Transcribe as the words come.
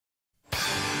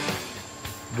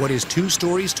what is 2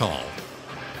 stories tall,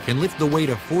 can lift the weight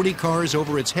of 40 cars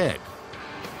over its head,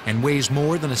 and weighs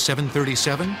more than a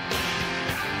 737?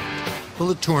 The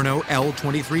LeTourneau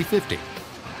L-2350,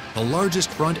 the largest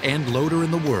front-end loader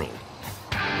in the world.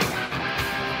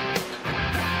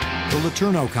 The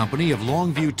LeTourneau Company of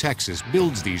Longview, Texas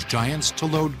builds these giants to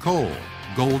load coal,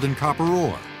 gold and copper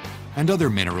ore, and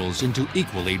other minerals into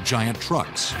equally giant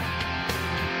trucks.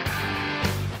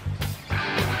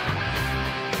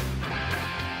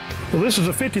 Well, this is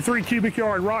a 53 cubic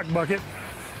yard rock bucket.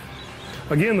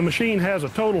 Again, the machine has a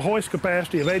total hoist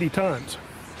capacity of 80 tons.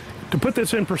 To put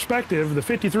this in perspective, the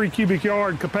 53 cubic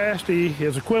yard capacity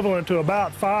is equivalent to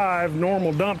about 5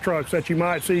 normal dump trucks that you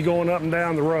might see going up and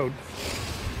down the road.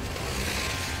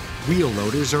 Wheel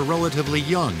loaders are relatively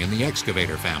young in the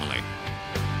excavator family.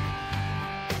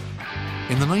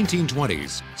 In the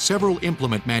 1920s, several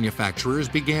implement manufacturers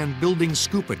began building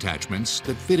scoop attachments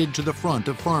that fitted to the front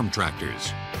of farm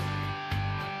tractors.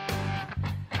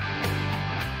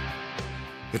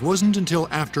 It wasn't until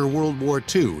after World War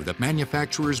II that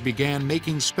manufacturers began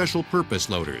making special purpose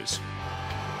loaders.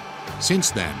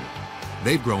 Since then,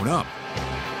 they've grown up.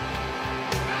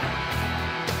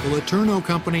 The LeTourneau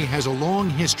Company has a long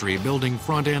history building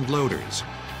front-end loaders.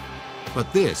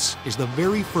 But this is the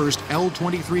very first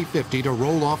L-2350 to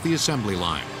roll off the assembly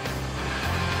line.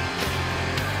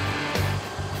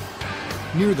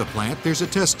 Near the plant, there's a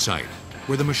test site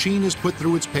where the machine is put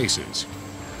through its paces.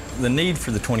 The need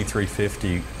for the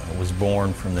 2350 was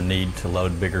born from the need to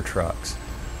load bigger trucks.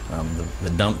 The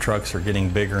dump trucks are getting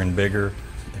bigger and bigger.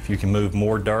 If you can move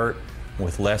more dirt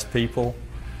with less people,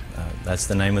 that's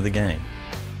the name of the game.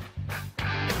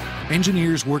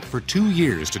 Engineers worked for 2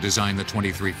 years to design the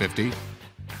 2350.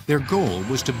 Their goal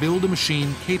was to build a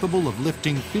machine capable of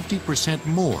lifting 50%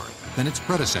 more than its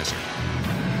predecessor.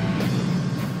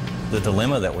 The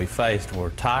dilemma that we faced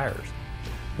were tires.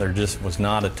 There just was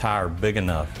not a tire big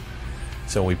enough.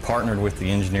 So we partnered with the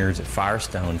engineers at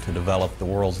Firestone to develop the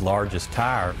world's largest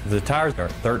tire. The tires are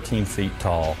 13 feet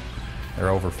tall, they're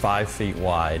over 5 feet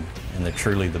wide, and they're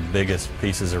truly the biggest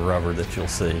pieces of rubber that you'll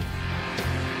see.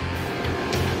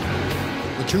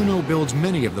 LeTourneau builds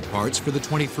many of the parts for the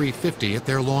 2350 at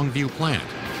their Longview plant.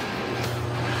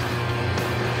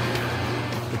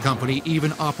 The company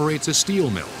even operates a steel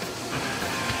mill.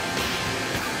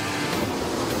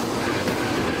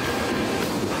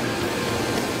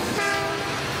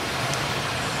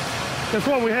 That's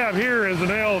what we have here is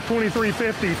an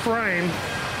L-2350 frame.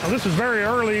 Now, this is very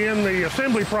early in the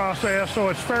assembly process, so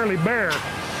it's fairly bare.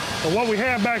 But what we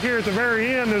have back here at the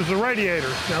very end is the radiator.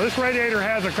 Now, this radiator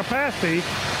has a capacity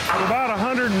of about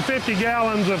 150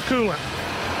 gallons of coolant.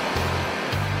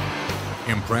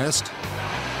 Impressed?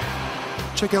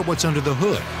 Check out what's under the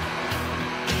hood.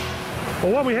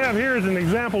 Well, what we have here is an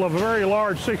example of a very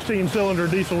large 16-cylinder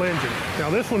diesel engine. Now,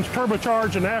 this one's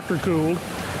turbocharged and aftercooled.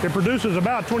 It produces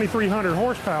about 2,300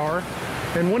 horsepower,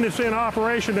 and when it's in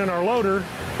operation in our loader,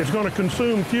 it's going to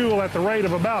consume fuel at the rate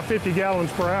of about 50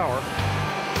 gallons per hour.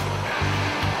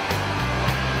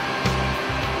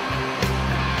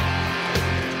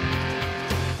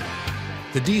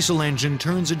 The diesel engine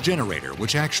turns a generator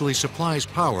which actually supplies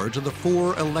power to the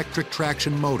 4 electric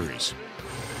traction motors,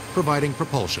 providing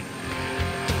propulsion.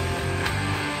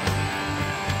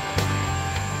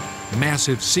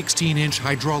 Massive 16-inch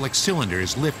hydraulic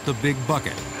cylinders lift the big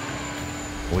bucket.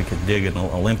 We could dig an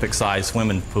Olympic-sized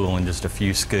swimming pool in just a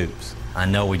few scoops. I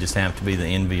know we just have to be the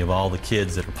envy of all the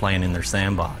kids that are playing in their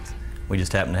sandbox. We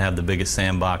just happen to have the biggest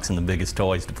sandbox and the biggest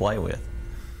toys to play with.